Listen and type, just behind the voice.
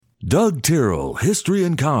Doug Tyrrell History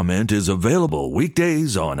and Comment is available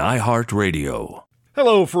weekdays on iHeartRadio.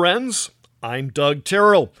 Hello, friends. I'm Doug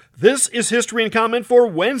Tyrrell. This is History and Comment for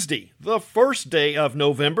Wednesday, the first day of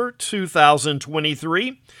November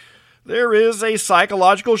 2023. There is a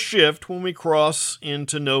psychological shift when we cross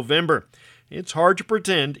into November. It's hard to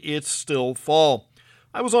pretend it's still fall.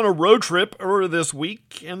 I was on a road trip earlier this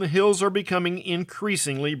week, and the hills are becoming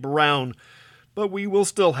increasingly brown, but we will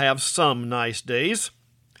still have some nice days.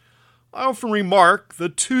 I often remark the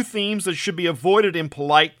two themes that should be avoided in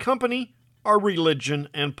polite company are religion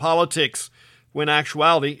and politics, when in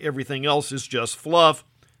actuality everything else is just fluff,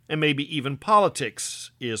 and maybe even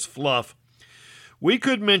politics is fluff. We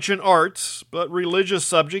could mention arts, but religious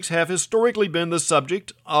subjects have historically been the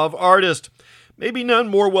subject of artists, maybe none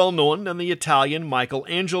more well known than the Italian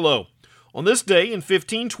Michelangelo. On this day in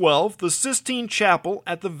 1512, the Sistine Chapel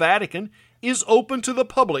at the Vatican is open to the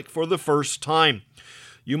public for the first time.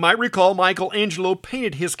 You might recall Michelangelo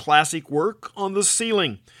painted his classic work on the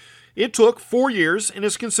ceiling. It took 4 years and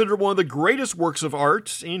is considered one of the greatest works of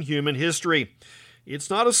art in human history.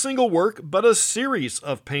 It's not a single work, but a series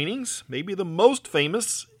of paintings. Maybe the most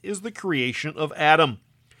famous is the creation of Adam.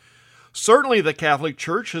 Certainly the Catholic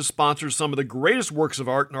Church has sponsored some of the greatest works of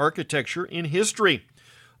art and architecture in history.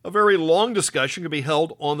 A very long discussion can be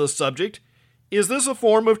held on the subject. Is this a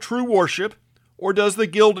form of true worship, or does the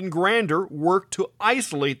gilded grandeur work to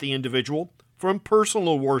isolate the individual from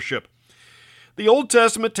personal worship? The Old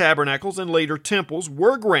Testament tabernacles and later temples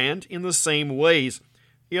were grand in the same ways,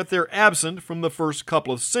 yet they're absent from the first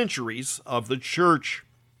couple of centuries of the church.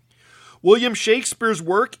 William Shakespeare's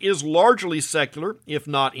work is largely secular, if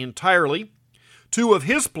not entirely. Two of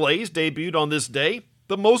his plays debuted on this day.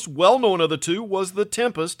 The most well-known of the two was The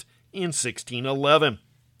Tempest in 1611.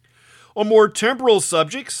 On more temporal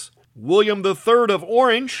subjects, William III of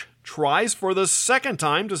Orange tries for the second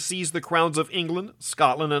time to seize the crowns of England,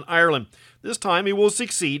 Scotland, and Ireland. This time he will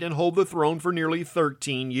succeed and hold the throne for nearly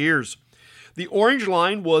 13 years. The Orange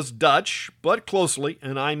line was Dutch, but closely,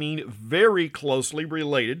 and I mean very closely,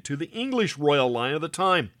 related to the English royal line of the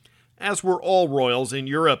time, as were all royals in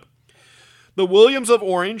Europe. The Williams of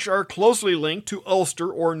Orange are closely linked to Ulster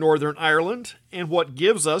or Northern Ireland, and what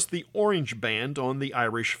gives us the orange band on the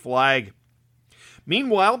Irish flag.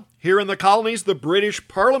 Meanwhile, here in the colonies, the British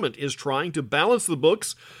Parliament is trying to balance the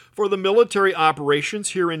books for the military operations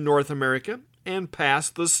here in North America and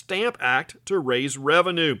pass the Stamp Act to raise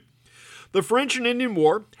revenue. The French and Indian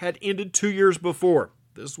War had ended 2 years before.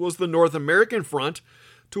 This was the North American front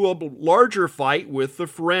to a larger fight with the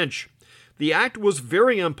French. The act was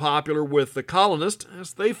very unpopular with the colonists,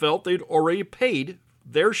 as they felt they'd already paid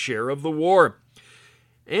their share of the war.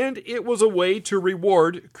 And it was a way to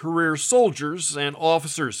reward career soldiers and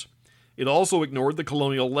officers. It also ignored the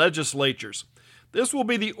colonial legislatures. This will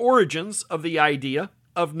be the origins of the idea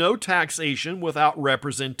of no taxation without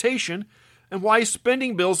representation, and why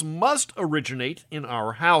spending bills must originate in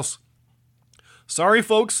our House. Sorry,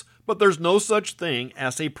 folks, but there's no such thing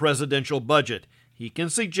as a presidential budget. He can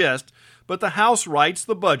suggest, but the House writes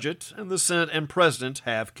the budget, and the Senate and President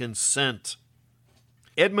have consent.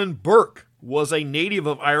 Edmund Burke was a native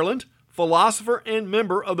of Ireland, philosopher, and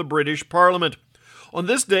member of the British Parliament. On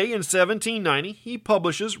this day in 1790, he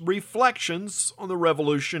publishes Reflections on the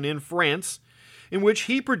Revolution in France, in which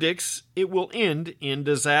he predicts it will end in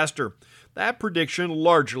disaster. That prediction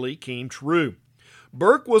largely came true.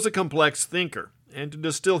 Burke was a complex thinker, and to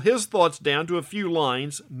distill his thoughts down to a few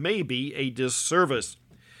lines may be a disservice.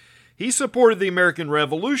 He supported the American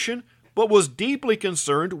Revolution, but was deeply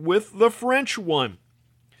concerned with the French one.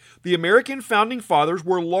 The American founding fathers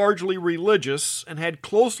were largely religious and had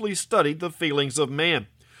closely studied the feelings of man,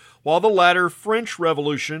 while the latter French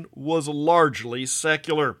Revolution was largely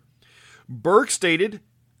secular. Burke stated,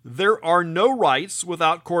 "There are no rights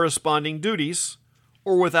without corresponding duties,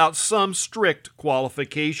 or without some strict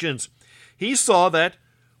qualifications." He saw that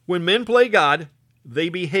when men play God, they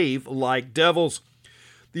behave like devils.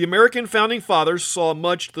 The American founding fathers saw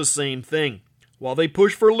much the same thing. While they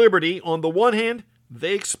pushed for liberty on the one hand,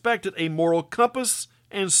 they expected a moral compass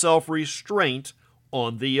and self-restraint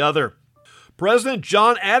on the other. President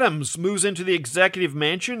John Adams moves into the executive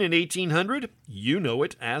mansion in 1800. You know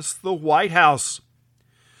it as the White House.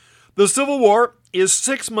 The Civil War is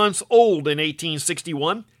 6 months old in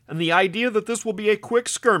 1861, and the idea that this will be a quick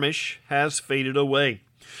skirmish has faded away.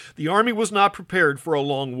 The Army was not prepared for a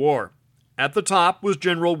long war. At the top was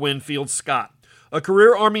General Winfield Scott, a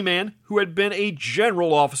career Army man who had been a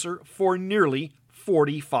general officer for nearly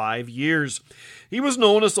 45 years. He was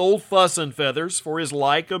known as Old Fuss and Feathers for his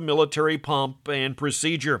like of military pomp and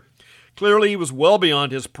procedure. Clearly, he was well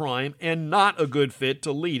beyond his prime and not a good fit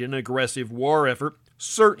to lead an aggressive war effort,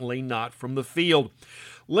 certainly not from the field.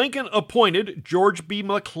 Lincoln appointed George B.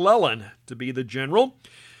 McClellan to be the general.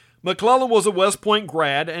 McClellan was a West Point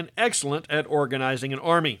grad and excellent at organizing an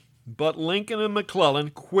army. But Lincoln and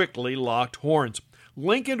McClellan quickly locked horns.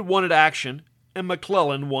 Lincoln wanted action, and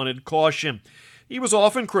McClellan wanted caution. He was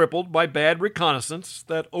often crippled by bad reconnaissance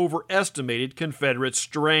that overestimated Confederate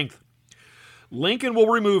strength. Lincoln will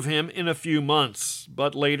remove him in a few months,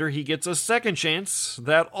 but later he gets a second chance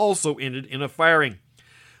that also ended in a firing.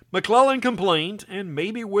 McClellan complained, and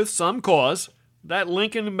maybe with some cause, that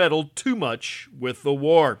Lincoln meddled too much with the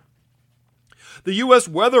war. The U.S.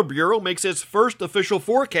 Weather Bureau makes its first official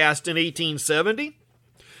forecast in 1870.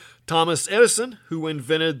 Thomas Edison, who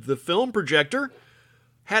invented the film projector,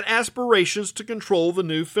 had aspirations to control the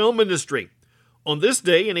new film industry. On this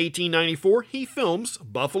day in 1894, he films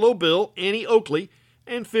Buffalo Bill, Annie Oakley,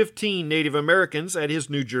 and 15 Native Americans at his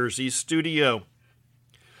New Jersey studio.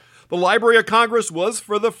 The Library of Congress was,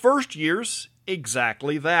 for the first years,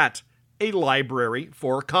 exactly that, a library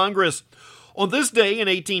for Congress. On this day in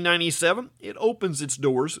 1897, it opens its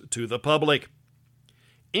doors to the public.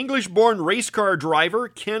 English-born race car driver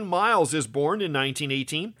Ken Miles is born in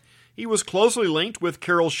 1918. He was closely linked with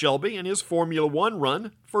Carroll Shelby in his Formula One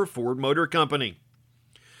run for Ford Motor Company.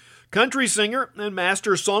 Country singer and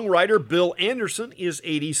master songwriter Bill Anderson is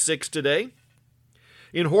 86 today.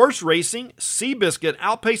 In horse racing, Seabiscuit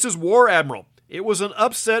outpaces War Admiral. It was an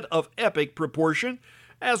upset of epic proportion,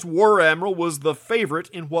 as War Admiral was the favorite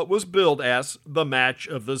in what was billed as the match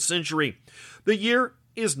of the century. The year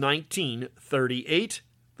is 1938.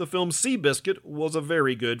 The film Seabiscuit was a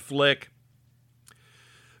very good flick.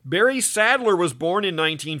 Barry Sadler was born in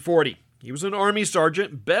 1940. He was an Army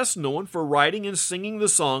sergeant best known for writing and singing the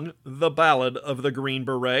song The Ballad of the Green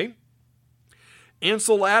Beret.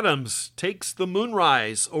 Ansel Adams takes the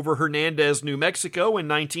moonrise over Hernandez, New Mexico in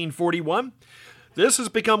 1941. This has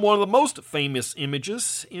become one of the most famous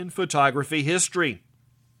images in photography history.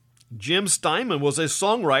 Jim Steinman was a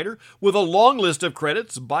songwriter with a long list of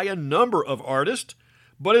credits by a number of artists,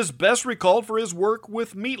 but is best recalled for his work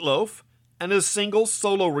with Meat Loaf and his single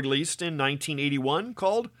solo released in 1981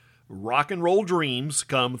 called Rock and Roll Dreams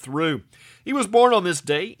Come Through. He was born on this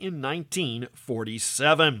day in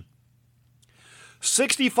 1947.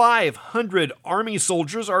 6,500 Army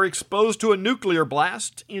soldiers are exposed to a nuclear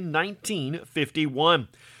blast in 1951.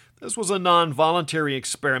 This was a non-voluntary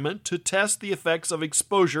experiment to test the effects of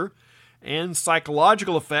exposure and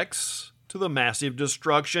psychological effects to the massive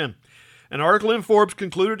destruction. An article in Forbes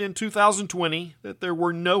concluded in 2020 that there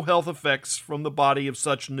were no health effects from the body of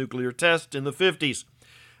such nuclear tests in the 50s.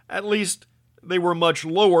 At least, they were much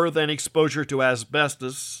lower than exposure to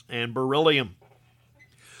asbestos and beryllium.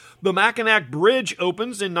 The Mackinac Bridge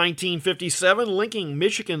opens in 1957, linking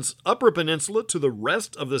Michigan's Upper Peninsula to the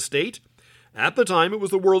rest of the state. At the time, it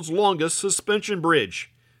was the world's longest suspension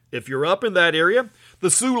bridge. If you're up in that area,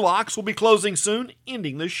 the Soo Locks will be closing soon,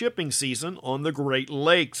 ending the shipping season on the Great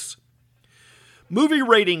Lakes. Movie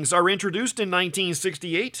ratings are introduced in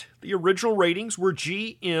 1968. The original ratings were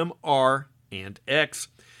G, M, R, and X.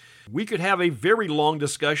 We could have a very long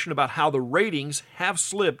discussion about how the ratings have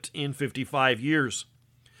slipped in 55 years.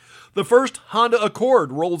 The first Honda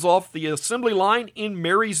Accord rolls off the assembly line in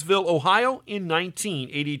Marysville, Ohio in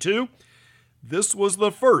 1982. This was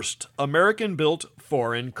the first American-built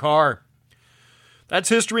foreign car. That's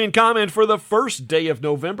History and Comment for the first day of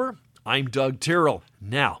November. I'm Doug Tyrrell.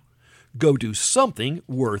 Now, go do something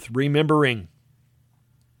worth remembering.